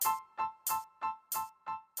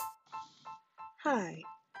Hi,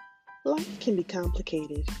 life can be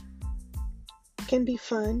complicated, can be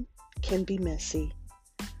fun, can be messy,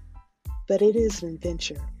 but it is an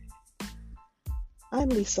adventure. I'm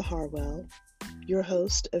Lisa Harwell, your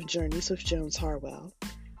host of Journeys with Jones Harwell,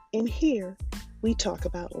 and here we talk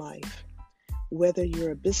about life. Whether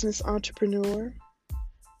you're a business entrepreneur,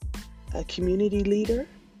 a community leader,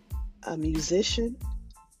 a musician,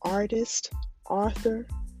 artist, author,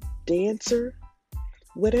 dancer,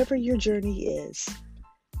 whatever your journey is,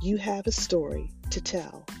 you have a story to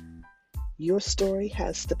tell. Your story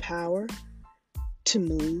has the power to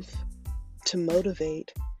move, to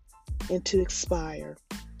motivate, and to inspire.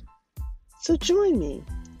 So join me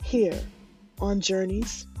here on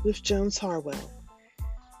Journeys with Jones Harwell.